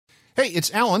Hey,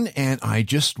 it's Alan, and I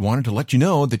just wanted to let you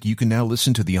know that you can now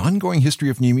listen to the ongoing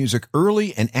history of new music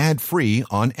early and ad-free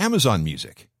on Amazon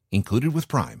Music, included with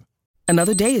Prime.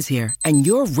 Another day is here, and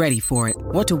you're ready for it.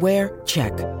 What to wear?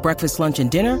 Check. Breakfast, lunch, and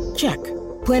dinner? Check.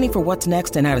 Planning for what's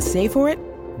next and how to save for it?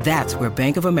 That's where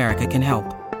Bank of America can help.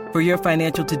 For your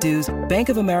financial to-dos, Bank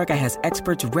of America has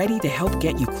experts ready to help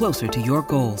get you closer to your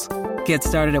goals. Get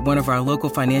started at one of our local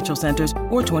financial centers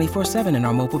or 24/7 in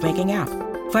our mobile banking app.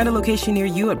 Find a location near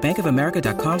you at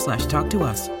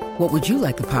bankofamerica.com/talktous. What would you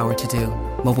like the power to do?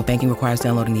 Mobile banking requires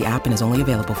downloading the app and is only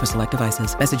available for select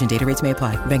devices. Message and data rates may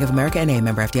apply. Bank of America N.A.,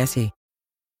 member FDIC.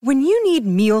 When you need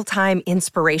mealtime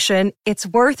inspiration, it's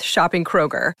worth shopping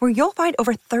Kroger, where you'll find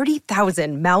over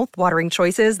 30,000 mouth-watering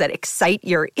choices that excite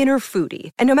your inner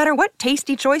foodie. And no matter what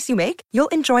tasty choice you make, you'll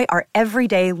enjoy our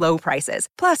everyday low prices,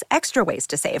 plus extra ways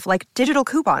to save, like digital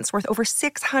coupons worth over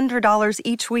 $600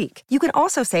 each week. You can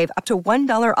also save up to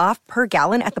 $1 off per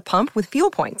gallon at the pump with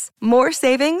fuel points. More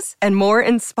savings and more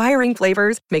inspiring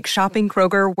flavors make shopping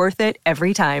Kroger worth it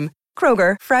every time.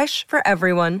 Kroger, fresh for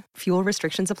everyone. Fuel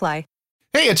restrictions apply.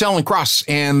 Hey, it's Alan Cross,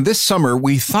 and this summer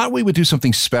we thought we would do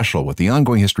something special with the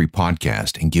Ongoing History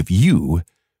podcast and give you,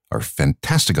 our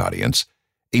fantastic audience,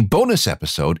 a bonus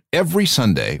episode every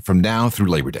Sunday from now through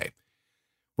Labor Day.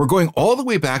 We're going all the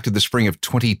way back to the spring of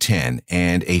 2010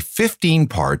 and a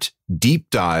 15-part deep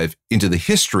dive into the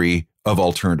history of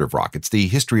alternative rock. It's the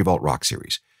History of Alt Rock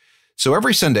series. So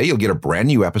every Sunday you'll get a brand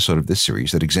new episode of this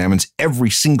series that examines every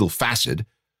single facet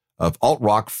of alt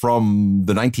rock from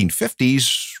the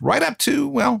 1950s right up to,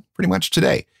 well, pretty much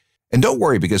today. And don't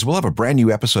worry, because we'll have a brand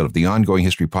new episode of the Ongoing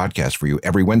History podcast for you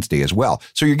every Wednesday as well.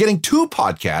 So you're getting 2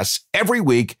 podcasts every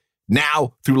week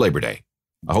now through Labor Day.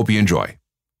 I hope you enjoy.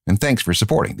 And thanks for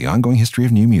supporting the Ongoing History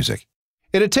of New Music.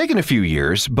 It had taken a few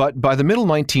years, but by the middle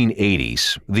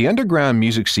 1980s, the underground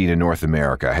music scene in North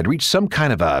America had reached some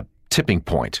kind of a tipping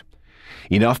point.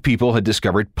 Enough people had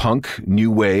discovered punk,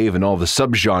 new wave, and all the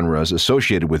subgenres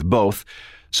associated with both,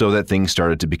 so that things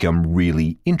started to become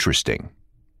really interesting.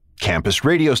 Campus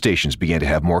radio stations began to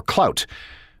have more clout.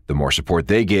 The more support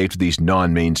they gave to these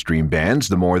non-mainstream bands,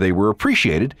 the more they were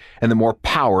appreciated, and the more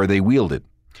power they wielded.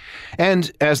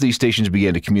 And as these stations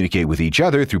began to communicate with each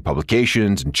other through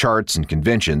publications and charts and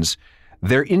conventions,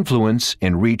 their influence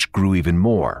and reach grew even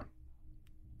more.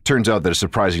 Turns out that a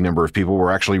surprising number of people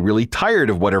were actually really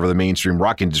tired of whatever the mainstream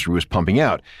rock industry was pumping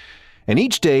out. And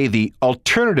each day, the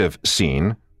alternative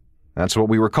scene, that's what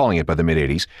we were calling it by the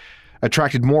mid-'80s,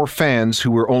 attracted more fans who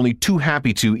were only too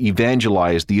happy to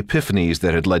evangelize the epiphanies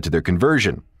that had led to their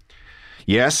conversion.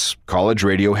 Yes, college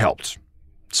radio helped.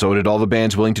 So did all the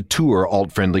bands willing to tour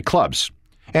alt-friendly clubs.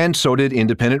 And so did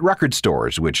independent record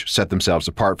stores, which set themselves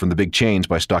apart from the big chains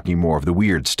by stocking more of the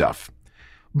weird stuff.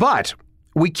 But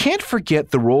we can't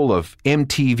forget the role of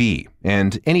MTV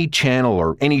and any channel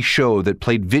or any show that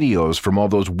played videos from all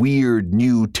those weird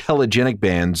new telegenic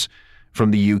bands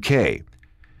from the UK.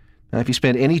 Now, if you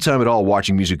spent any time at all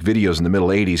watching music videos in the middle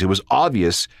 80s, it was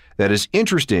obvious that as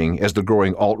interesting as the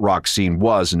growing alt-rock scene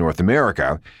was in North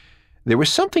America, there was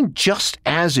something just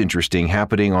as interesting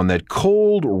happening on that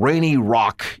cold, rainy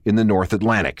rock in the North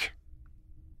Atlantic.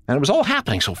 And it was all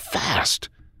happening so fast.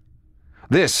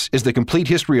 This is the Complete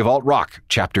History of Alt-Rock,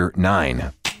 Chapter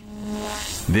 9.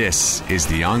 This is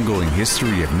the Ongoing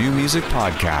History of New Music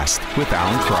podcast with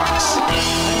Alan Cross.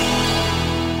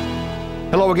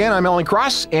 Hello again, I'm Alan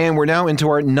Cross, and we're now into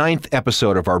our 9th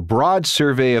episode of our broad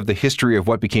survey of the history of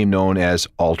what became known as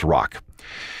alt-rock.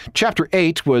 Chapter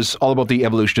 8 was all about the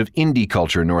evolution of indie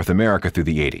culture in North America through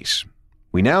the 80s.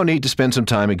 We now need to spend some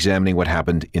time examining what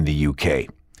happened in the UK.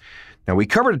 Now, we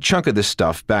covered a chunk of this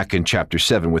stuff back in Chapter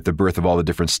 7 with the birth of all the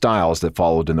different styles that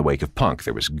followed in the wake of punk.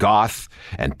 There was goth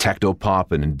and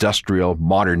techno-pop and industrial,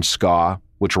 modern ska,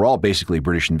 which were all basically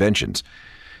British inventions.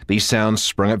 These sounds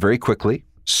sprung up very quickly,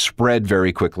 spread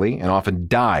very quickly, and often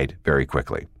died very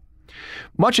quickly.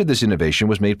 Much of this innovation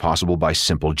was made possible by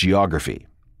simple geography.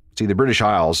 See, the British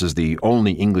Isles is the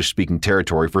only English-speaking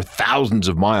territory for thousands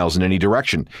of miles in any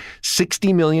direction.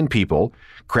 60 million people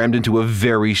crammed into a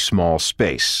very small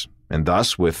space. And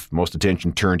thus, with most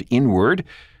attention turned inward,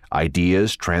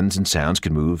 ideas, trends, and sounds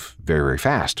could move very, very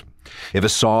fast. If a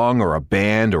song or a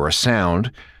band or a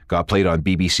sound got played on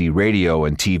BBC radio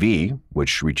and TV,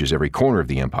 which reaches every corner of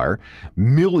the empire,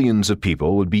 millions of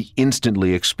people would be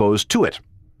instantly exposed to it.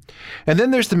 And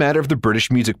then there's the matter of the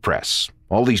British music press.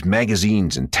 All these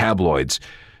magazines and tabloids,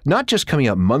 not just coming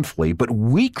out monthly, but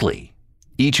weekly.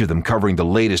 Each of them covering the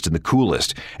latest and the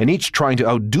coolest, and each trying to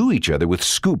outdo each other with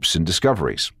scoops and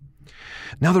discoveries.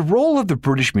 Now, the role of the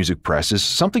British music press is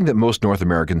something that most North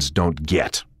Americans don't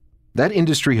get. That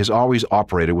industry has always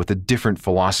operated with a different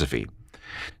philosophy.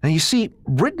 Now, you see,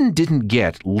 Britain didn't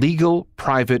get legal,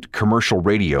 private, commercial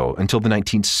radio until the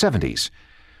 1970s.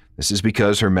 This is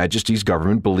because Her Majesty's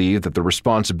government believed that the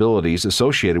responsibilities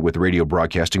associated with radio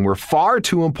broadcasting were far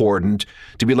too important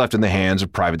to be left in the hands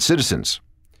of private citizens.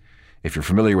 If you're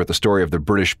familiar with the story of the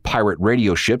British pirate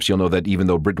radio ships, you'll know that even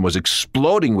though Britain was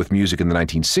exploding with music in the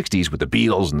 1960s with the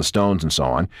Beatles and the Stones and so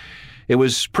on, it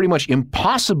was pretty much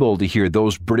impossible to hear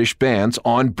those British bands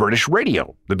on British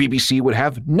radio. The BBC would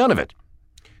have none of it.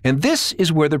 And this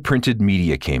is where the printed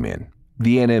media came in.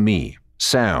 The NME,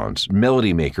 Sounds,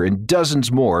 Melody Maker, and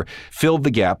dozens more filled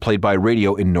the gap played by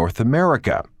radio in North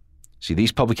America. See,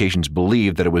 these publications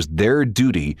believed that it was their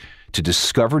duty to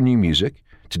discover new music,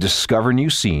 to discover new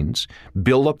scenes,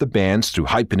 build up the bands through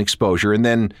hype and exposure, and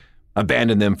then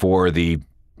abandon them for the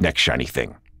next shiny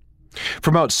thing.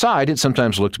 From outside, it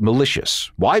sometimes looked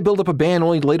malicious. Why build up a band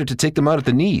only later to take them out at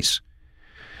the knees?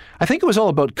 I think it was all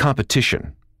about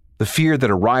competition, the fear that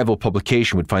a rival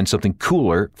publication would find something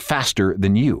cooler, faster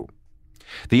than you.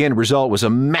 The end result was a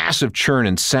massive churn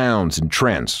in sounds and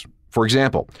trends. For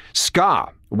example, ska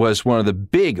was one of the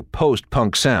big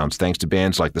post-punk sounds thanks to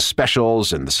bands like The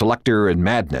Specials and The Selecter and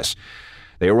Madness.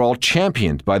 They were all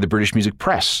championed by the British music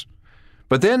press.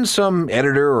 But then some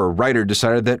editor or writer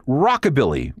decided that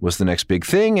rockabilly was the next big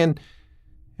thing, and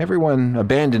everyone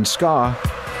abandoned ska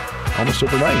almost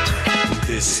overnight.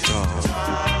 This storm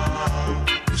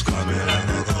is coming out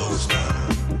of those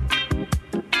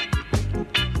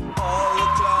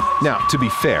Now, to be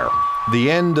fair,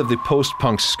 the end of the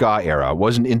post-punk ska era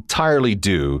wasn't entirely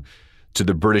due to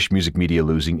the British music media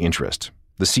losing interest.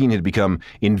 The scene had become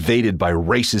invaded by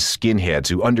racist skinheads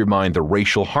who undermined the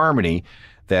racial harmony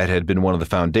that had been one of the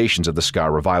foundations of the ska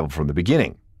revival from the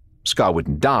beginning. Ska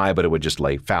wouldn't die, but it would just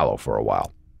lay fallow for a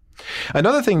while.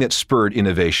 Another thing that spurred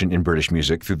innovation in British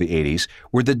music through the 80s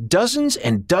were the dozens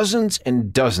and dozens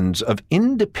and dozens of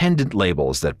independent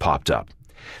labels that popped up.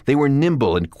 They were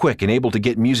nimble and quick and able to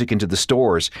get music into the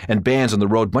stores and bands on the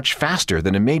road much faster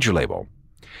than a major label.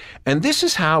 And this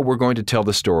is how we're going to tell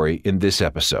the story in this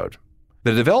episode.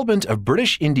 The development of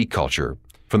British indie culture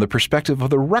from the perspective of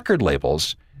the record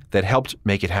labels that helped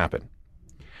make it happen.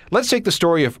 Let's take the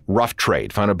story of Rough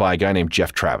Trade, founded by a guy named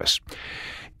Jeff Travis.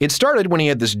 It started when he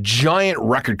had this giant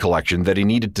record collection that he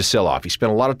needed to sell off. He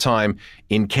spent a lot of time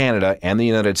in Canada and the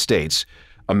United States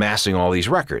amassing all these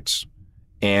records.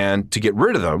 And to get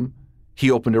rid of them,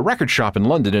 he opened a record shop in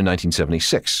London in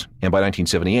 1976. And by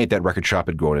 1978, that record shop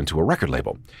had grown into a record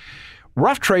label.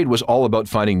 Rough Trade was all about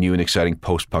finding new and exciting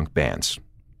post-punk bands.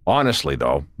 Honestly,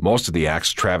 though, most of the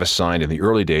acts Travis signed in the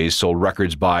early days sold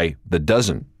records by the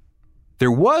dozen.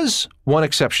 There was one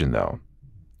exception, though.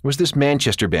 It was this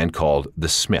Manchester band called The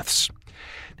Smiths.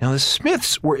 Now, The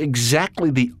Smiths were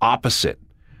exactly the opposite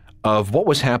of what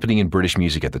was happening in British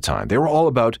music at the time. They were all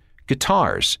about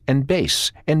guitars and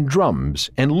bass and drums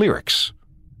and lyrics,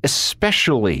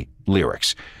 especially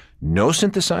lyrics. No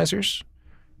synthesizers,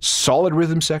 solid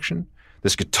rhythm section,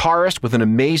 this guitarist with an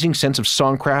amazing sense of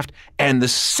songcraft, and the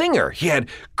singer. He had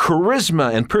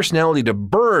charisma and personality to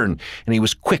burn, and he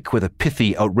was quick with a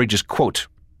pithy, outrageous quote.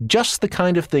 Just the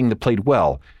kind of thing that played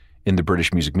well in the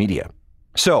British music media.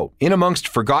 So, in amongst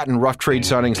forgotten Rough Trade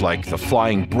soundings like The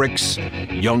Flying Bricks,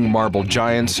 Young Marble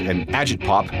Giants, and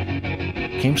Agitpop,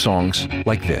 came songs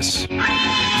like this.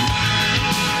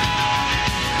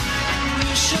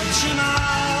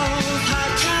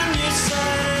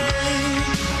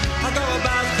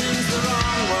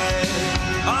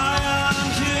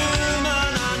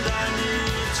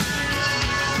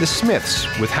 The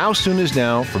Smiths with How Soon Is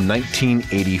Now from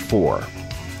 1984.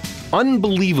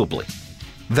 Unbelievably,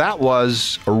 that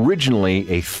was originally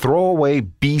a throwaway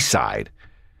B-side,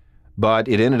 but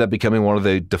it ended up becoming one of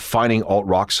the defining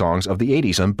alt-rock songs of the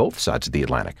 80s on both sides of the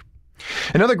Atlantic.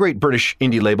 Another great British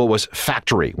indie label was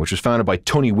Factory, which was founded by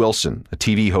Tony Wilson, a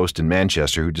TV host in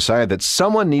Manchester, who decided that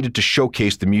someone needed to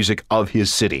showcase the music of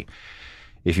his city.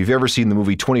 If you've ever seen the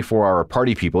movie 24-Hour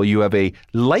Party People, you have a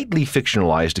lightly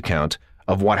fictionalized account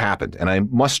of what happened, and I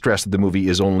must stress that the movie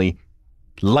is only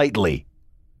lightly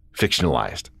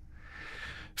fictionalized.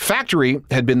 Factory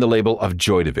had been the label of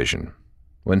Joy Division.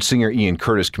 When singer Ian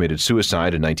Curtis committed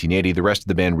suicide in 1980, the rest of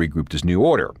the band regrouped as New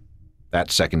Order.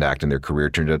 That second act in their career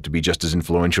turned out to be just as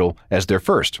influential as their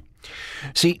first.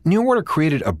 See, New Order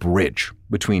created a bridge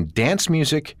between dance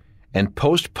music and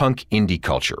post-punk indie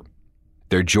culture.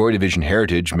 Their Joy Division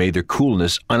heritage made their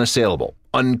coolness unassailable,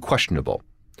 unquestionable.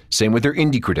 Same with their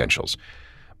indie credentials.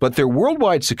 But their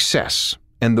worldwide success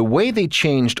and the way they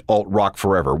changed alt-rock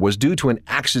forever was due to an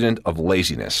accident of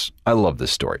laziness. I love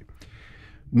this story.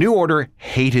 New Order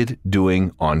hated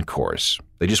doing encores.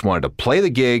 They just wanted to play the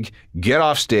gig, get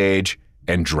off stage,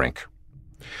 and drink.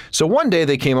 So one day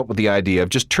they came up with the idea of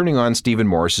just turning on Stephen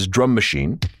Morris's drum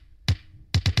machine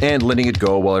and letting it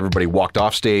go while everybody walked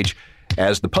off stage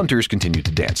as the punters continued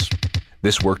to dance.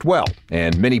 This worked well,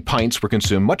 and many pints were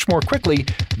consumed much more quickly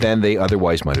than they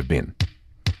otherwise might have been.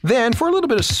 Then, for a little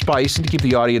bit of spice and to keep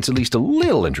the audience at least a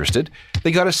little interested,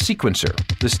 they got a sequencer,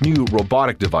 this new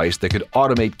robotic device that could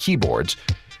automate keyboards,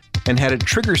 and had it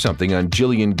trigger something on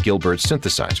Gillian Gilbert's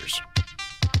synthesizers.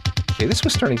 Okay, this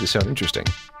was starting to sound interesting.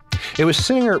 It was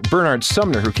singer Bernard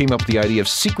Sumner who came up with the idea of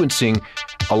sequencing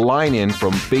a line in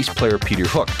from bass player Peter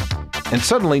Hook. And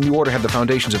suddenly, New Order had the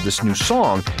foundations of this new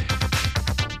song,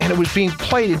 and it was being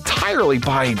played entirely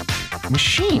by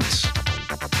machines.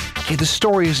 Okay, the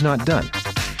story is not done.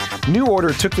 New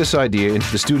Order took this idea into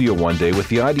the studio one day with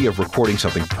the idea of recording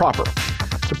something proper.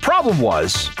 The problem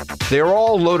was, they were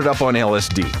all loaded up on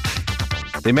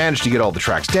LSD. They managed to get all the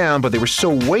tracks down, but they were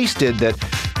so wasted that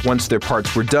once their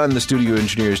parts were done, the studio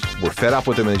engineers were fed up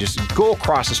with them and they just go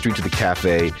across the street to the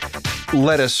cafe,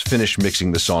 let us finish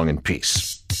mixing the song in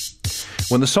peace.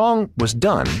 When the song was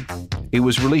done, it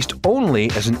was released only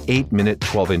as an 8-minute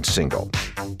 12-inch single.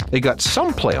 It got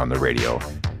some play on the radio,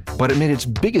 but it made its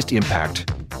biggest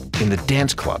impact in the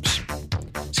dance clubs.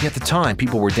 See, at the time,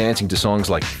 people were dancing to songs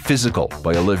like Physical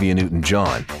by Olivia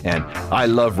Newton-John and I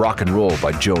Love Rock and Roll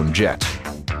by Joan Jett.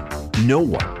 No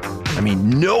one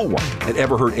had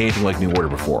ever heard anything like New Order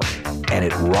before, and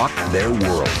it rocked their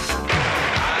world.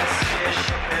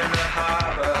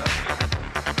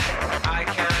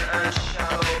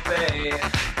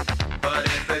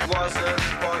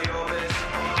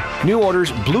 New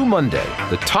Order's Blue Monday,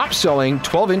 the top-selling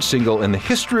 12-inch single in the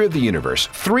history of the universe,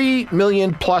 3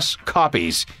 million plus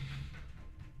copies.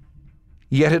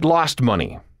 Yet it lost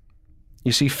money.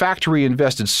 You see, Factory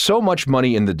invested so much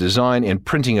money in the design and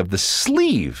printing of the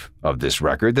sleeve of this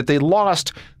record that they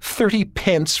lost 30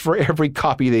 pence for every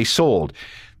copy they sold.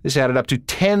 This added up to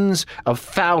tens of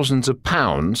thousands of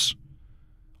pounds,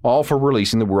 all for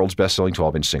releasing the world's best-selling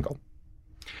 12-inch single.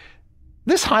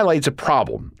 This highlights a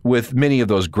problem with many of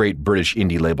those great British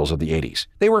indie labels of the 80s.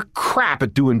 They were crap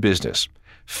at doing business.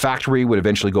 Factory would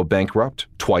eventually go bankrupt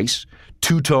twice.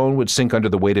 Two Tone would sink under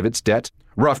the weight of its debt.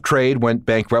 Rough Trade went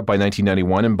bankrupt by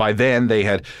 1991, and by then they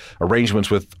had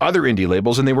arrangements with other indie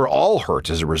labels, and they were all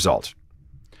hurt as a result.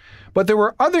 But there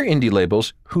were other indie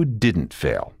labels who didn't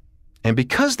fail. And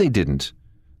because they didn't,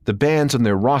 the bands on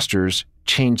their rosters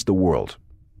changed the world.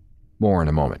 More in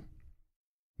a moment.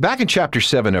 Back in Chapter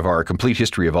 7 of our Complete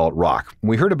History of Alt-Rock,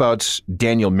 we heard about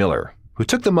Daniel Miller, who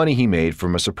took the money he made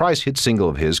from a surprise hit single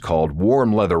of his called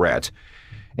Warm Leatherette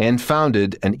and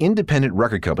founded an independent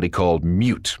record company called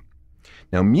Mute.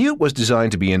 Now, Mute was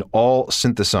designed to be an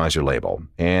all-synthesizer label,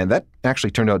 and that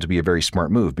actually turned out to be a very smart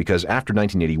move because after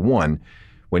 1981,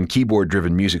 when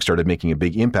keyboard-driven music started making a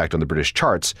big impact on the British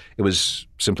charts, it was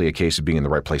simply a case of being in the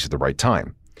right place at the right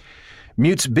time.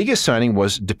 Mute's biggest signing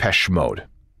was Depeche Mode.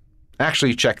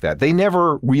 Actually, check that. They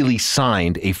never really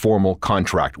signed a formal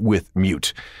contract with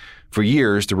Mute. For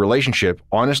years, the relationship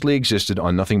honestly existed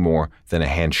on nothing more than a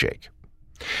handshake.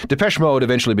 Depeche Mode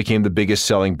eventually became the biggest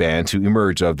selling band to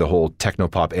emerge of the whole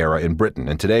technopop era in Britain,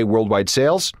 and today worldwide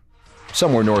sales,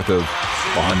 somewhere north of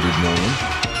 100 million.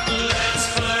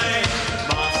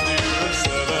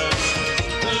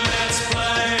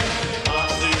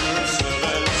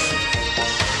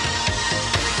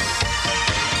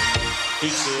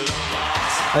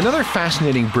 Another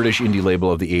fascinating British indie label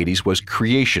of the 80s was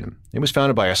Creation. It was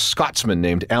founded by a Scotsman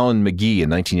named Alan McGee in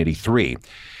 1983.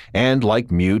 And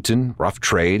like Mute and Rough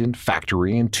Trade and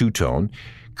Factory and Two Tone,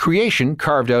 Creation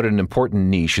carved out an important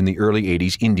niche in the early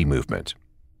 80s indie movement.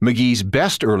 McGee's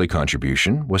best early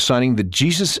contribution was signing the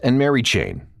Jesus and Mary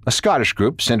Chain, a Scottish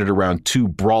group centered around two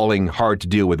brawling,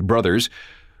 hard-to-deal-with brothers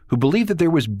who believed that there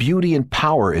was beauty and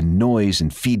power in noise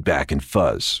and feedback and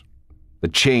fuzz. The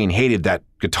Chain hated that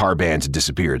guitar bands had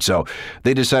disappeared, so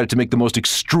they decided to make the most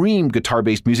extreme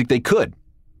guitar-based music they could.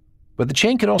 But the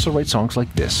Chain could also write songs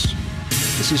like this.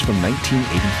 This is from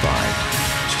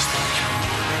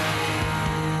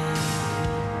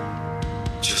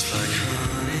 1985. Just like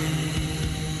honey,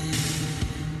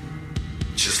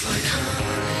 just like honey.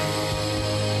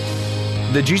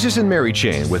 The Jesus and Mary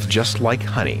Chain with Just Like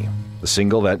Honey, the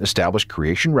single that established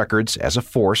Creation Records as a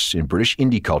force in British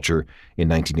indie culture in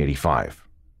 1985.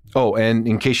 Oh, and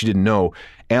in case you didn't know,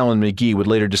 Alan McGee would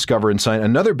later discover and sign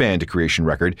another band to Creation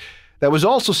Record that was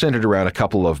also centered around a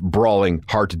couple of brawling,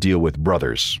 hard-to-deal-with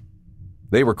brothers.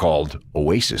 They were called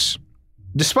Oasis.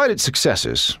 Despite its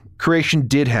successes, Creation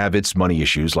did have its money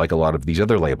issues like a lot of these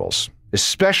other labels,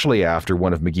 especially after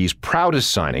one of McGee's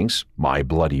proudest signings, My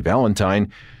Bloody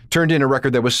Valentine, turned in a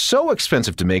record that was so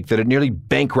expensive to make that it nearly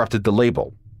bankrupted the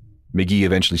label. McGee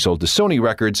eventually sold to Sony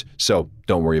Records, so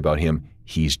don't worry about him.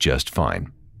 He's just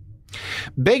fine.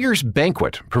 Beggar's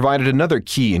Banquet provided another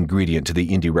key ingredient to the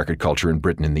indie record culture in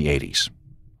Britain in the 80s.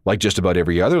 Like just about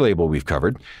every other label we've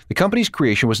covered, the company's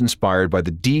creation was inspired by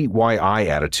the DIY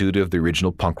attitude of the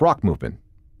original punk rock movement.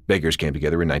 Beggars came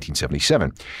together in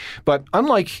 1977. But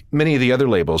unlike many of the other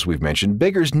labels we've mentioned,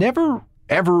 Beggars never,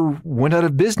 ever went out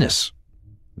of business.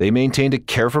 They maintained a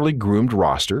carefully groomed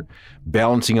roster,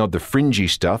 balancing out the fringy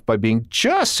stuff by being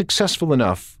just successful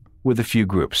enough with a few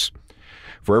groups.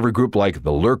 For every group like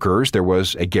the Lurkers, there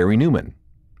was a Gary Newman.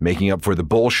 Making up for the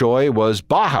Bolshoi was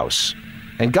Bauhaus.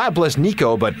 And God bless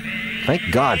Nico, but thank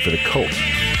God for the Cult.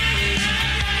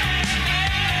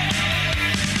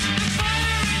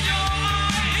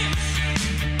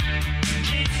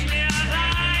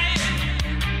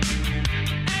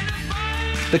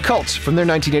 The Cult, from their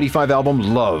 1985 album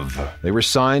Love. They were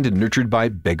signed and nurtured by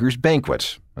Beggar's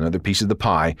Banquet, another piece of the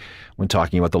pie when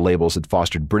talking about the labels that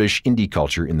fostered British indie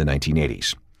culture in the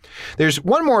 1980s. There's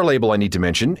one more label I need to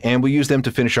mention, and we'll use them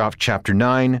to finish off Chapter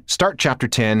 9, start Chapter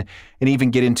 10, and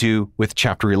even get into with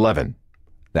Chapter 11.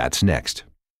 That's next.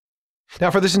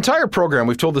 Now, for this entire program,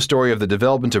 we've told the story of the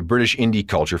development of British indie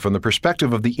culture from the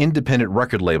perspective of the independent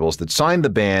record labels that signed the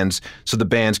bands so the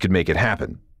bands could make it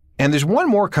happen. And there's one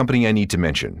more company I need to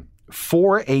mention,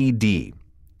 4AD.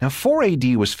 Now,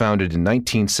 4AD was founded in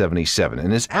 1977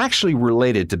 and is actually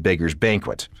related to Beggar's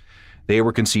Banquet. They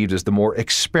were conceived as the more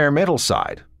experimental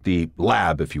side, the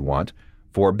lab, if you want,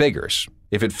 for Beggars.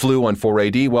 If it flew on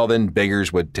 4AD, well, then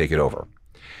Beggars would take it over.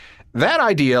 That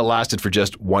idea lasted for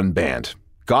just one band,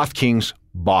 Goth King's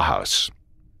Bauhaus.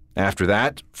 After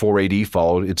that, 4AD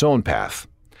followed its own path.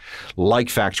 Like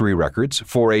Factory Records,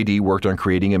 4AD worked on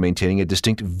creating and maintaining a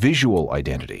distinct visual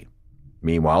identity.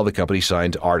 Meanwhile, the company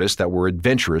signed artists that were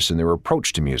adventurous in their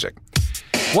approach to music.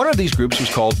 One of these groups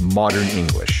was called Modern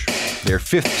English. Their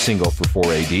fifth single for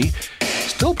 4AD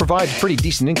still provides pretty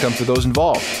decent income for those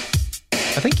involved.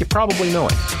 I think you probably know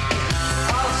it.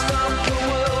 I'll stop the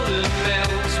world and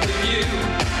dance with you.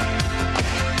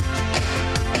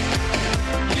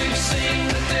 You've seen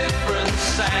the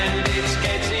difference and it's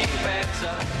getting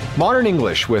better. Modern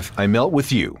English with I Melt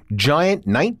With You, giant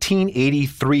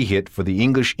 1983 hit for the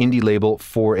English indie label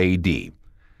 4AD.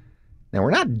 Now,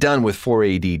 we're not done with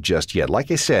 4AD just yet.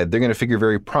 Like I said, they're going to figure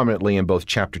very prominently in both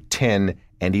Chapter 10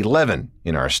 and 11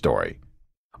 in our story.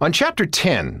 On Chapter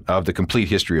 10 of The Complete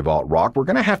History of Alt-Rock, we're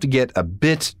going to have to get a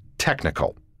bit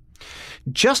technical.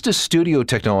 Just as studio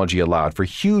technology allowed for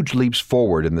huge leaps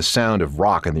forward in the sound of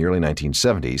rock in the early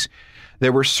 1970s,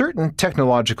 there were certain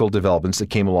technological developments that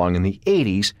came along in the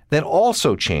 80s that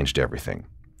also changed everything.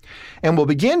 And we'll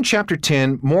begin Chapter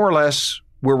 10 more or less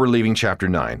where we're leaving Chapter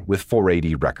 9 with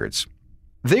 4AD Records.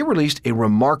 They released a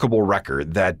remarkable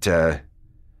record that,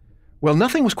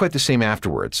 nothing was quite the same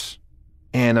afterwards.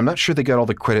 And I'm not sure they got all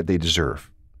the credit they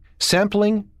deserve.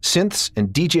 Sampling, synths, and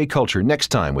DJ culture next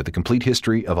time with The Complete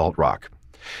History of Alt-Rock.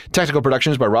 Technical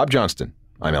productions by Rob Johnston.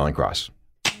 I'm Alan Cross.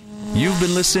 You've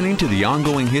been listening to the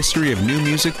Ongoing History of New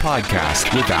Music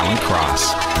podcast with Alan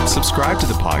Cross. Subscribe to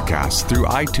the podcast through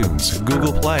iTunes,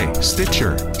 Google Play,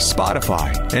 Stitcher,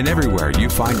 Spotify, and everywhere you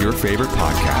find your favorite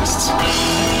podcasts.